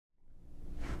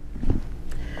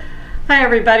Hi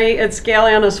everybody, it's Gail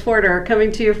Annis Forder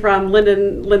coming to you from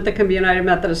Linden-Linthicum United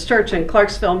Methodist Church in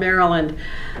Clarksville, Maryland.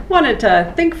 Wanted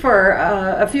to think for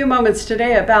a few moments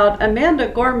today about Amanda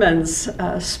Gorman's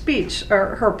speech,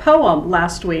 or her poem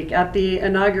last week at the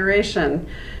inauguration.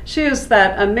 She is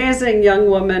that amazing young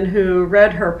woman who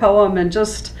read her poem and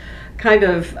just kind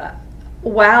of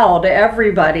wowed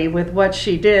everybody with what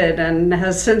she did, and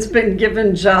has since been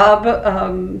given job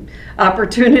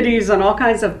opportunities and all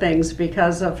kinds of things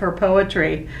because of her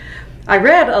poetry. I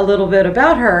read a little bit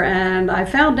about her and I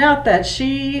found out that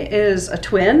she is a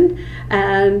twin,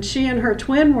 and she and her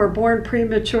twin were born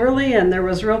prematurely, and there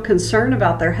was real concern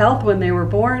about their health when they were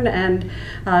born, and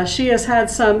she has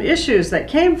had some issues that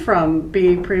came from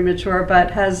being premature,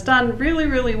 but has done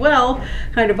really well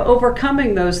kind of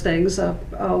overcoming those things. A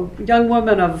young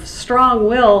woman of strong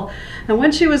will. And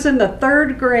when she was in the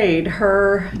 3rd grade,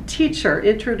 her teacher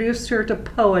introduced her to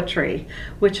poetry,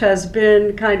 which has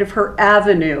been kind of her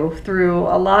avenue through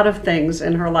a lot of things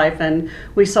in her life, and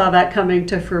we saw that coming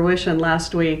to fruition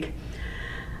last week.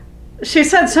 She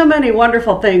said so many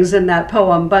wonderful things in that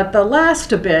poem, but the last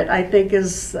bit, I think,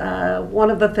 is one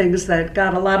of the things that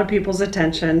got a lot of people's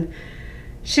attention.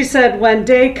 She said, "When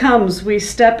day comes, we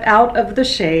step out of the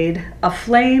shade,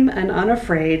 aflame and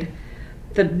unafraid.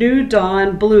 The new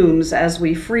dawn blooms as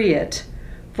we free it,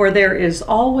 for there is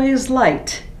always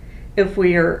light if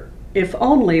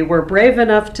only we're brave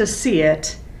enough to see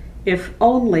it, if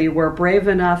only we're brave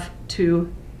enough to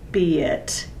be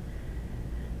it."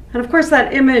 And of course,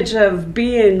 that image of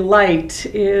being light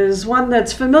is one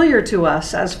that's familiar to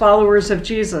us as followers of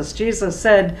Jesus. Jesus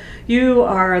said, "You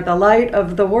are the light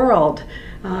of the world."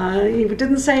 He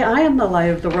didn't say, "I am the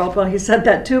light of the world." Well, he said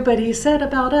that too, but he said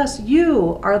about us,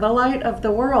 "You are the light of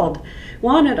the world."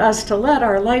 Wanted us to let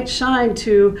our light shine,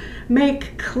 to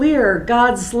make clear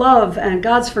God's love and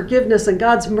God's forgiveness and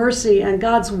God's mercy and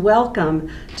God's welcome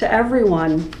to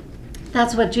everyone.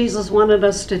 That's what Jesus wanted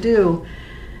us to do.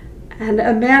 And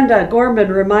Amanda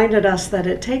Gorman reminded us that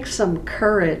it takes some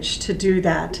courage to do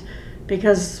that,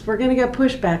 because we're going to get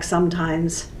pushback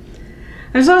sometimes.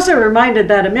 I was also reminded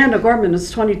that Amanda Gorman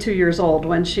is 22 years old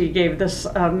when she gave this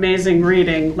amazing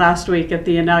reading last week at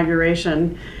the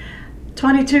inauguration.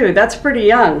 22, that's pretty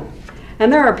young.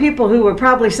 And there are people who would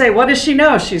probably say, what does she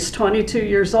know? She's 22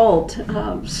 years old.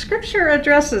 Scripture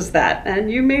addresses that,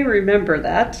 and you may remember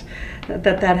that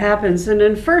happens. And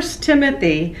in 1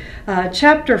 Timothy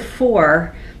chapter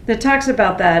 4, it talks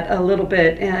about that a little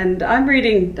bit, and I'm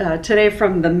reading today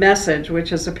from the Message,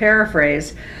 which is a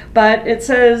paraphrase, but it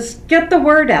says, "Get the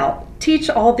word out, teach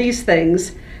all these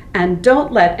things, and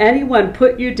don't let anyone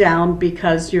put you down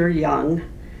because you're young.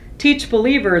 Teach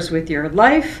believers with your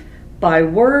life, by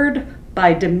word,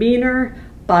 by demeanor,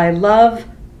 by love,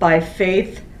 by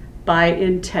faith, by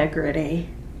integrity."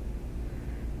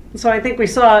 So I think we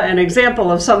saw an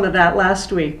example of some of that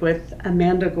last week with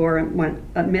Amanda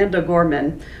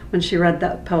Gorman when she read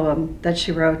that poem that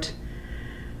she wrote.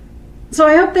 So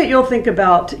I hope that you'll think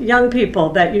about young people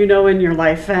that you know in your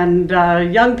life, and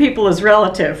young people is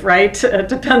relative, right? It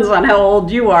depends on how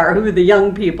old you are, who the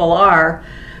young people are.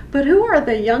 But who are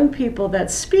the young people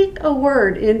that speak a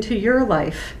word into your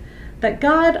life, that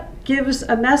God gives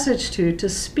a message to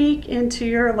speak into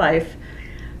your life?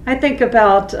 I think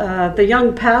about the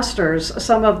young pastors,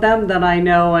 some of them that I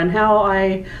know, and how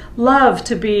I love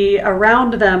to be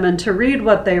around them and to read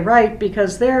what they write,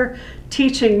 because they're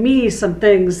teaching me some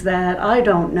things that I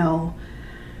don't know.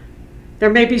 There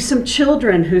may be some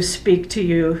children who speak to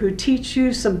you, who teach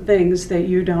you some things that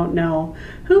you don't know.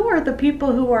 Who are the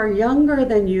people who are younger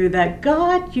than you that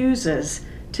God uses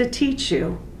to teach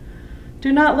you?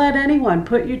 Do not let anyone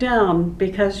put you down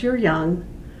because you're young.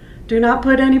 Do not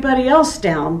put anybody else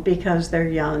down because they're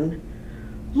young.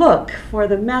 Look for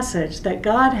the message that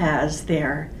God has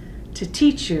there to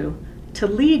teach you, to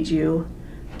lead you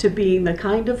to being the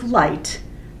kind of light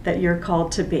that you're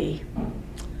called to be.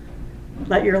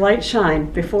 Let your light shine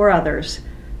before others,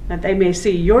 that they may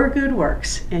see your good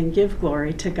works and give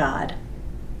glory to God.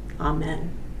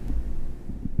 Amen.